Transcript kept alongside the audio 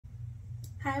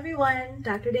Hi everyone,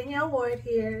 Dr. Danielle Ward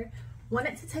here.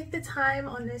 Wanted to take the time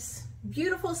on this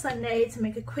beautiful Sunday to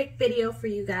make a quick video for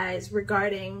you guys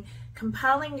regarding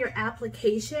compiling your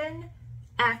application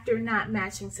after not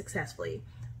matching successfully.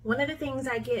 One of the things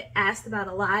I get asked about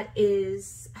a lot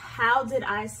is how did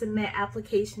I submit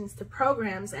applications to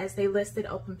programs as they listed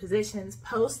open positions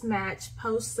post-match,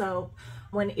 post-SOAP,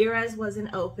 when ERAS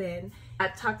wasn't open.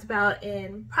 I've talked about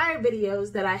in prior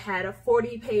videos that I had a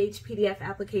 40-page PDF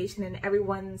application and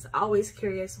everyone's always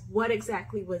curious what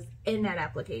exactly was in that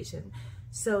application.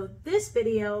 So this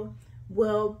video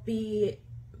will be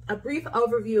a brief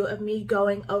overview of me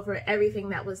going over everything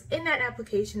that was in that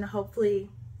application to hopefully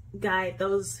guide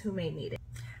those who may need it.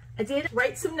 I did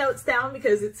write some notes down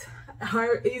because it's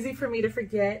easy for me to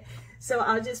forget. So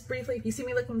I'll just briefly, if you see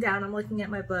me looking down, I'm looking at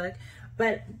my book.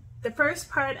 But the first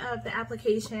part of the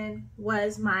application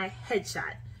was my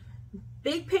headshot.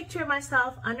 Big picture of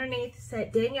myself underneath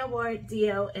said Danielle Ward,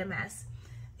 DO-MS.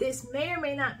 This may or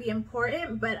may not be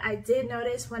important, but I did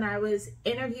notice when I was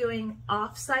interviewing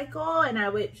off cycle and I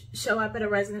would show up at a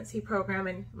residency program,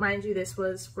 and mind you, this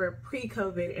was for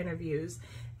pre-COVID interviews,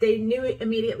 they knew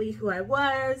immediately who I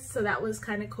was, so that was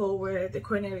kind of cool where the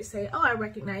coordinators say, oh, I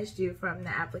recognized you from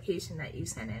the application that you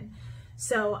sent in.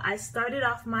 So I started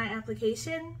off my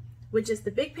application with just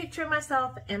the big picture of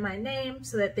myself and my name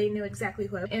so that they knew exactly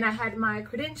who I was. And I had my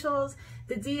credentials.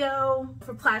 The DO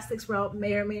for plastics route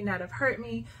may or may not have hurt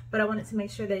me, but I wanted to make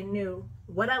sure they knew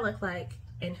what I looked like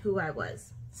and who I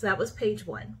was. So that was page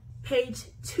 1. Page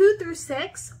 2 through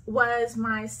 6 was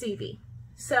my CV.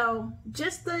 So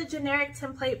just the generic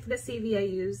template for the CV I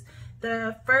use.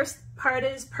 The first part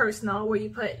is personal, where you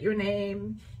put your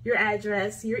name, your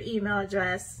address, your email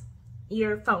address,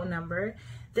 your phone number.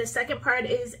 The second part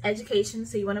is education,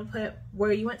 so you want to put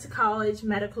where you went to college,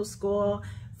 medical school.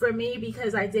 For me,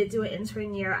 because I did do an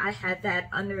intern year, I had that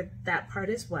under that part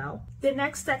as well. The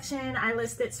next section, I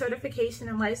listed certification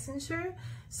and licensure.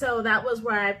 So that was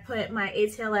where I put my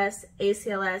ATLS,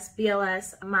 ACLS,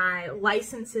 BLS, my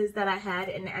licenses that I had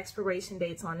and the expiration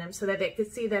dates on them so that they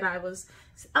could see that I was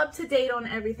up to date on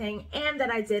everything and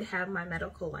that I did have my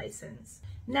medical license.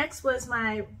 Next was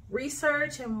my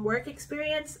research and work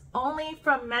experience, only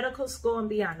from medical school and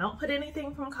beyond. Don't put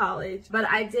anything from college, but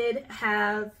I did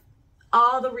have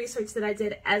all the research that I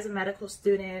did as a medical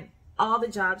student, all the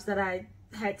jobs that I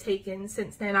had taken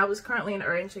since then. I was currently in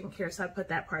urgent care, so I put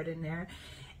that part in there.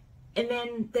 And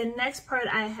then the next part,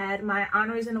 I had my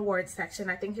honors and awards section.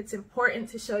 I think it's important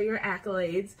to show your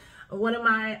accolades. One of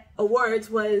my awards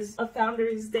was a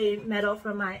Founders Day medal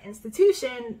from my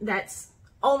institution that's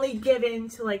only given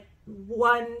to like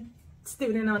one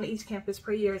student on each campus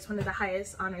per year. It's one of the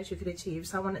highest honors you could achieve,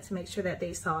 so I wanted to make sure that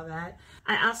they saw that.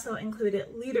 I also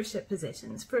included leadership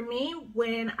positions. For me,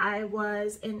 when I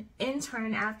was an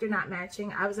intern after not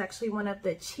matching, I was actually one of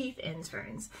the chief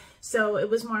interns. So it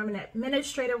was more of an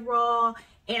administrative role,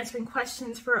 answering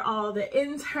questions for all the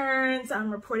interns,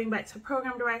 reporting back to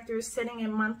program directors, sitting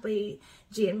in monthly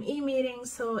GME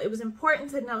meetings. So it was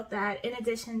important to note that in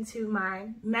addition to my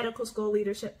medical school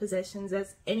leadership positions,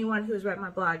 as anyone who has read my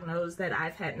blog knows that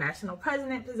I've had national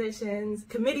president positions,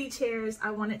 committee chairs,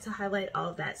 I wanted to highlight all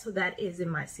of that. So that is in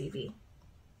my CV.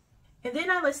 And then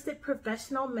I listed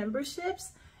professional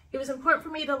memberships. It was important for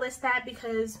me to list that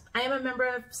because I am a member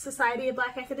of Society of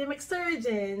Black Academic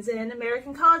Surgeons and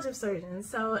American College of Surgeons.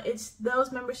 So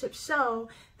those memberships show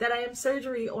that I am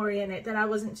surgery oriented, that I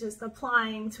wasn't just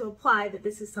applying to apply, that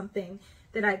this is something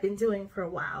that I've been doing for a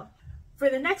while. For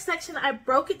the next section, I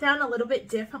broke it down a little bit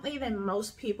differently than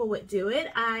most people would do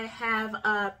it. I have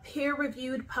a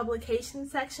peer-reviewed publication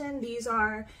section. These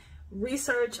are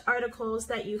research articles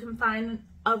that you can find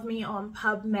of me on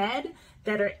PubMed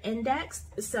that are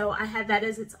indexed. So I had that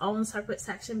as its own separate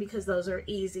section because those are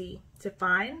easy to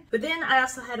find. But then I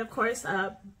also had, of course,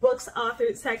 a books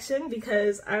authored section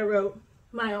because I wrote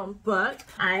my own book.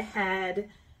 I had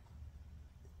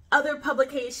other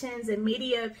publications and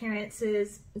media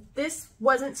appearances. This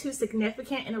wasn't too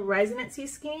significant in a residency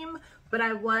scheme, but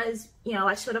I was,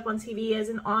 I showed up on TV as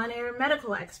an on-air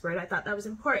medical expert. I thought that was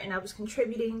important. I was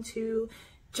contributing to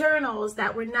journals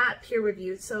that were not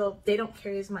peer-reviewed, so they don't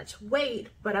carry as much weight,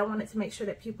 but I wanted to make sure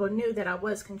that people knew that I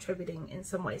was contributing in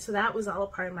some way. So that was all a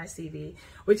part of my CV,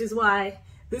 which is why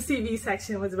the CV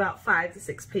section was about 5 to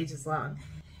 6 pages long.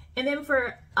 And then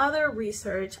for other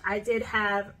research, I did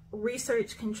have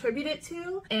research contributed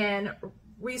to and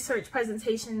research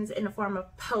presentations in the form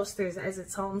of posters as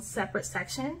its own separate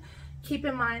section. Keep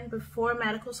in mind, before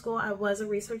medical school, I was a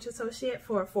research associate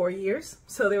for 4 years,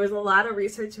 so there was a lot of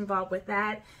research involved with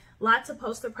that. Lots of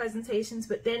poster presentations,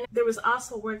 but then there was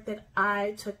also work that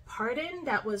I took part in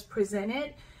that was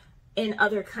presented in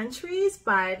other countries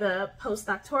by the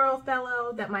postdoctoral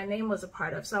fellow that my name was a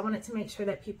part of. So I wanted to make sure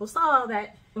that people saw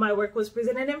that my work was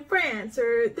presented in France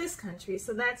or this country.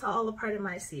 So that's all a part of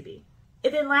my CV.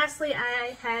 And then lastly,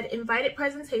 I had invited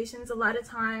presentations. A lot of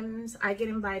times I get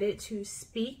invited to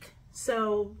speak.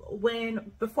 So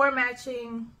before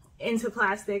matching into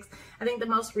plastics, I think the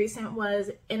most recent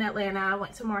was in Atlanta. I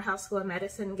went to Morehouse School of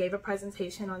Medicine, gave a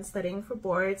presentation on studying for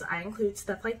boards. I include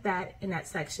stuff like that in that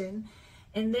section.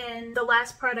 And then the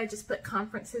last part, I just put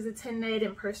conferences attended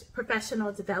and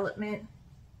professional development.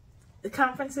 The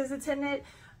conferences attended,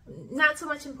 not so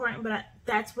much important, but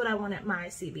that's what I wanted my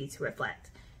CV to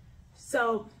reflect.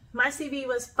 So my CV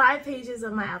was 5 pages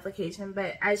of my application,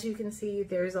 but as you can see,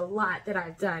 there's a lot that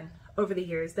I've done over the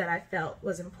years that I felt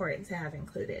was important to have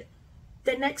included.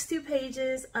 The next 2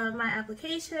 pages of my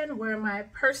application were my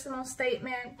personal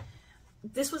statement.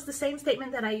 This was the same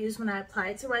statement that I used when I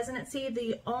applied to residency.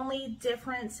 The only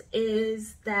difference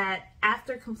is that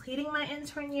after completing my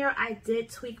intern year, I did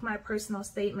tweak my personal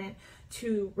statement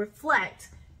to reflect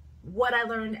what I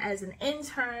learned as an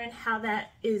intern, how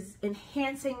that is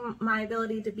enhancing my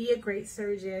ability to be a great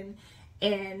surgeon,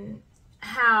 and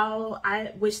how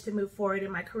I wish to move forward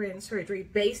in my career in surgery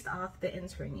based off the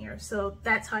intern year. So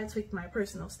that's how I tweaked my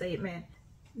personal statement.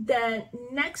 The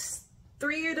next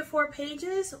 3 to 4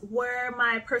 pages were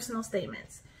my personal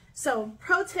statements. So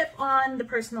pro tip on the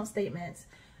personal statements.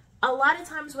 A lot of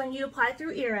times when you apply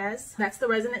through ERAS, that's the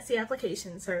residency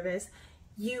application service,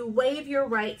 you waive your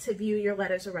right to view your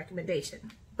letters of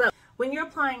recommendation. But when you're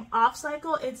applying off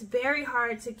cycle, it's very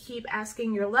hard to keep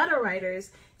asking your letter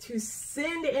writers to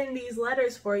send in these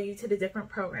letters for you to the different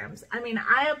programs. I mean,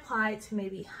 I applied to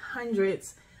maybe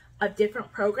hundreds of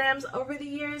different programs over the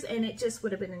years, and it just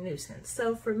would have been a nuisance.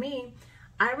 So for me,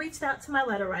 I reached out to my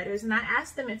letter writers and I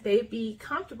asked them if they'd be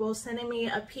comfortable sending me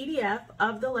a PDF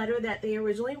of the letter that they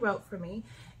originally wrote for me,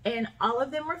 and all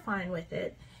of them were fine with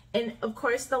it. And of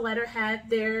course the letter had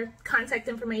their contact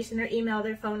information, their email,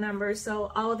 their phone number,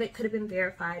 so all of it could have been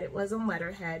verified. It was on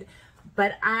letterhead.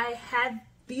 But I had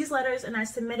these letters and I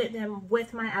submitted them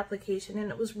with my application,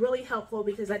 and it was really helpful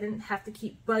because I didn't have to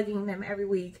keep bugging them every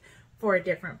week for a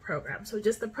different program. So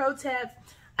just a pro tip.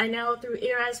 I know through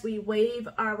ERAS we waive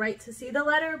our right to see the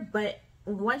letter, but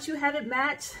once you have it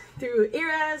matched through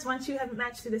ERAS, once you have it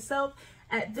matched through the SOAP,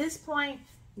 at this point,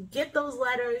 get those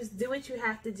letters, do what you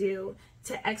have to do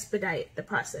to expedite the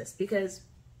process, because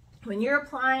when you're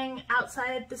applying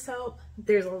outside the SOAP,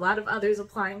 there's a lot of others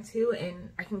applying too, and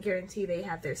I can guarantee they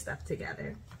have their stuff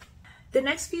together. The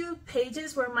next few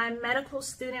pages were my medical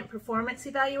student performance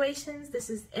evaluations. This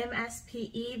is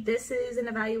MSPE. This is an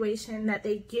evaluation that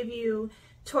they give you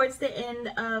towards the end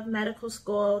of medical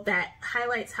school that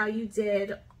highlights how you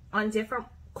did on different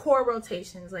core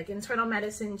rotations like internal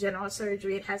medicine, general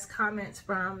surgery. It has comments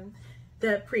from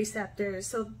the preceptors.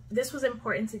 So this was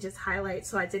important to just highlight,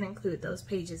 so I did include those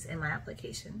pages in my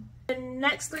application. The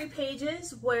next 3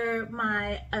 pages were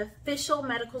my official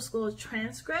medical school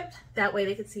transcript. That way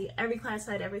they could see every class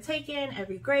I'd ever taken,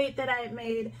 every grade that I had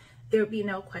made. There would be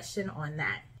no question on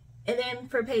that. And then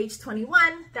for page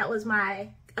 21, that was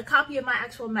a copy of my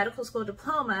actual medical school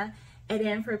diploma. And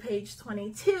then for page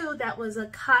 22, that was a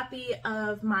copy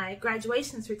of my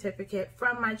graduation certificate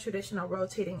from my traditional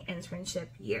rotating internship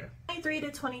year. 23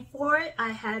 to 24, I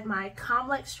had my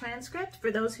COMLEX transcript.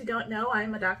 For those who don't know,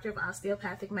 I'm a doctor of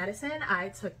osteopathic medicine. I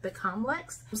took the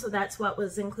COMLEX, so that's what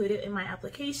was included in my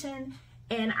application.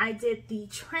 And I did the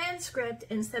transcript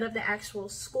instead of the actual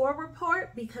score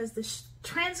report because the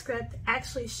transcript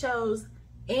actually shows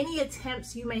any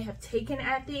attempts you may have taken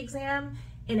at the exam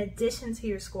in addition to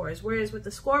your scores, whereas with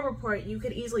the score report you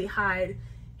could easily hide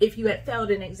if you had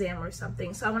failed an exam or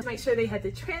something. So I wanted to make sure they had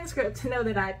the transcript to know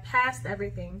that I passed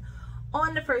everything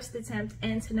on the first attempt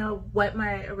and to know what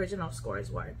my original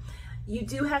scores were. You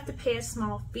do have to pay a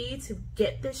small fee to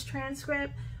get this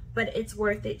transcript, but it's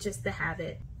worth it just to have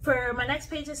it. For my next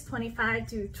pages, 25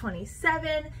 to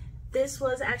 27, this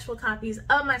was actual copies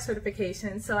of my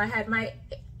certification. So I had my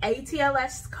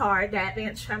ATLS card, the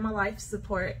Advanced Trauma Life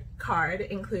Support card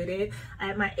included. I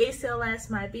had my ACLS,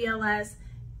 my BLS.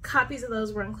 Copies of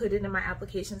those were included in my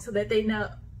application so that they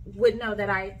would know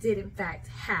that I did in fact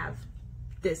have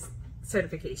this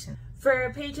certification.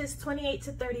 For pages 28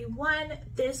 to 31,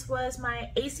 this was my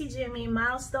ACGME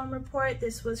milestone report.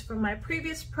 This was from my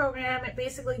previous program. It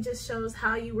basically just shows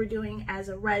how you were doing as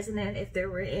a resident, if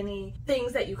there were any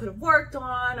things that you could have worked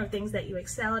on or things that you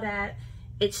excelled at.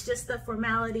 It's just a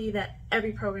formality that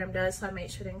every program does, so I made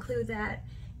sure to include that.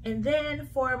 And then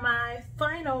for my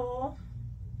final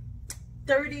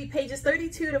pages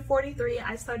 32 to 43,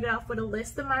 I started off with a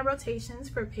list of my rotations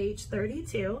for page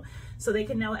 32, so they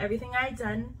can know everything I had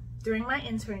done during my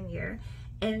intern year.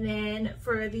 And then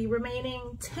for the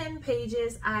remaining 10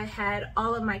 pages, I had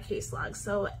all of my case logs.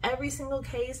 So every single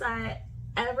case I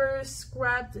ever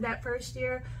scrubbed that first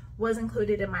year was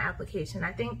included in my application.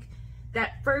 I think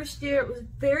that first year it was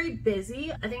very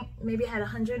busy. I think maybe I had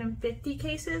 150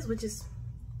 cases, which is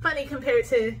funny compared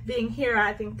to being here.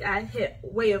 I think I hit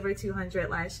way over 200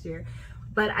 last year.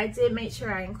 But I did make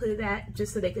sure I included that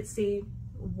just so they could see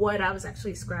what I was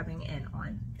actually scrubbing in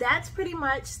on. That's pretty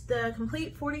much the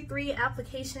complete 43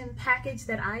 application package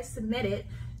that I submitted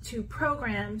to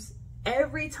programs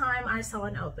every time I saw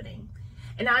an opening.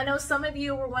 And I know some of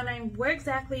you were wondering, where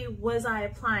exactly was I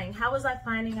applying? How was I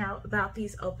finding out about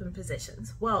these open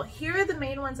positions? Well, here are the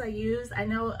main ones I used. I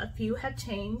know a few have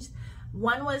changed.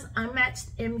 One was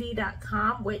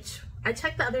unmatchedmd.com, which I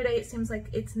checked the other day. It seems like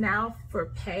it's now for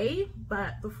pay,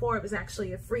 but before it was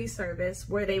actually a free service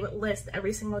where they would list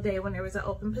every single day when there was an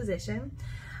open position.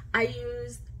 I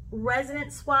used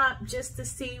Resident Swap just to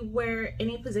see where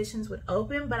any positions would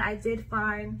open, but I did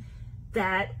find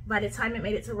that by the time it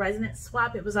made it to Resident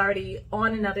Swap, it was already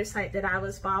on another site that I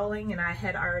was following, and I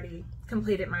had already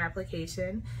completed my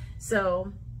application.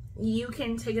 So you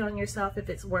can take it on yourself if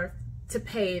it's worth to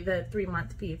pay the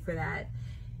 3-month fee for that.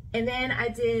 And then I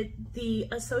did the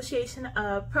Association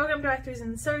of Program Directors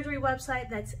in Surgery website,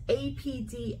 that's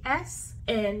APDS,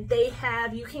 and they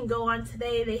have, you can go on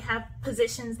today, they have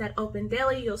positions that open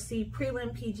daily. You'll see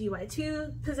prelim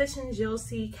PGY2 positions, you'll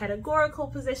see categorical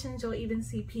positions, you'll even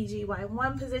see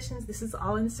PGY1 positions. This is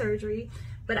all in surgery,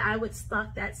 but I would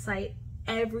stalk that site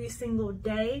every single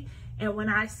day. And when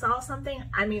I saw something,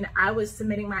 I mean, I was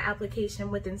submitting my application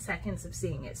within seconds of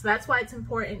seeing it. So that's why it's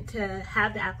important to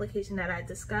have the application that I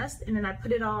discussed. And then I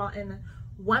put it all in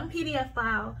one PDF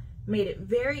file, made it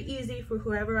very easy for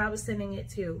whoever I was sending it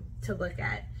to look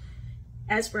at.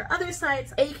 As for other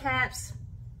sites, ACAPS,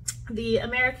 the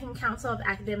American Council of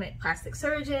Academic Plastic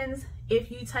Surgeons, if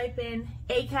you type in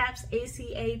ACAPS,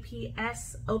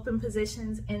 ACAPS, open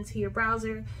positions into your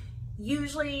browser,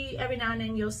 usually every now and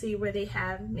then you'll see where they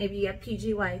have maybe a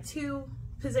PGY2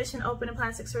 position open in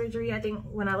plastic surgery. I think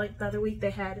when I looked the other week, they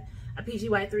had a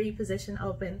PGY3 position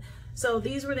open. So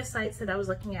these were the sites that I was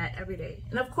looking at every day.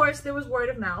 And of course there was word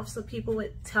of mouth, so people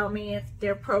would tell me if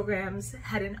their programs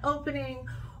had an opening,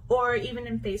 or even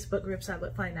in Facebook groups I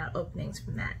would find out openings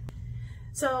from that.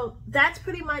 So that's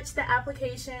pretty much the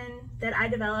application that I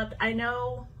developed. I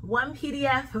know one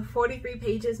PDF of 43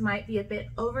 pages might be a bit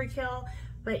overkill,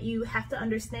 but you have to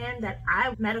understand that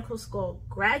I'm a medical school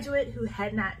graduate who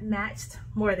had not matched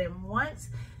more than once.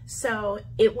 So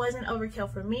it wasn't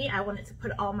overkill for me. I wanted to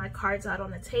put all my cards out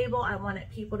on the table. I wanted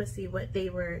people to see what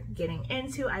they were getting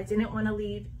into. I didn't want to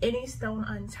leave any stone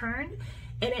unturned.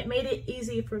 And it made it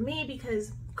easy for me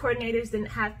because coordinators didn't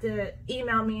have to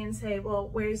email me and say, well,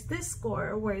 where's this score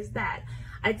or where's that?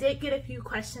 I did get a few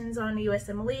questions on the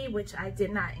USMLE, which I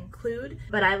did not include,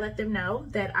 but I let them know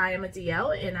that I am a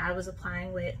DL and I was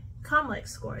applying with COMLEX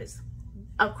scores.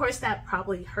 Of course, that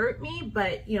probably hurt me,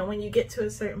 but you know, when you get to a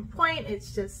certain point,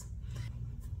 it's just,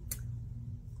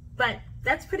 but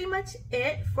that's pretty much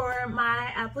it for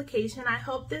my application. I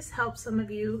hope this helps some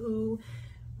of you who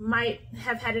might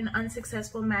have had an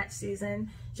unsuccessful match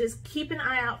season. Just keep an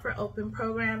eye out for open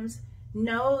programs.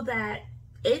 Know that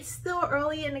it's still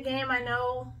early in the game. I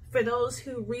know for those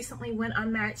who recently went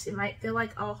unmatched, it might feel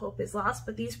like all hope is lost,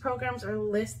 but these programs are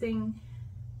listing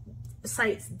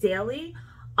sites daily.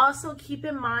 Also keep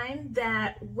in mind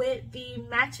that with the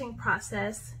matching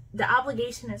process, the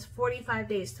obligation is 45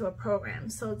 days to a program.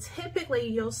 So typically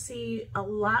you'll see a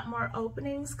lot more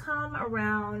openings come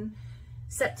around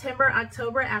September,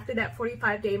 October, after that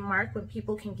 45-day mark when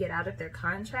people can get out of their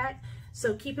contract.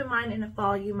 So keep in mind in the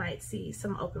fall you might see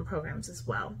some open programs as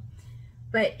well.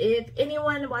 But if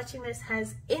anyone watching this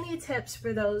has any tips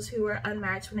for those who are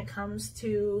unmatched when it comes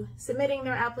to submitting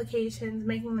their applications,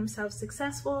 making themselves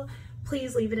successful,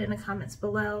 please leave it in the comments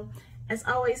below. As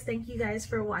always, thank you guys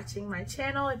for watching my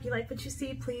channel. If you like what you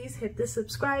see, please hit the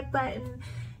subscribe button.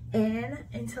 And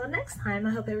until next time,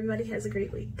 I hope everybody has a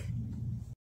great week.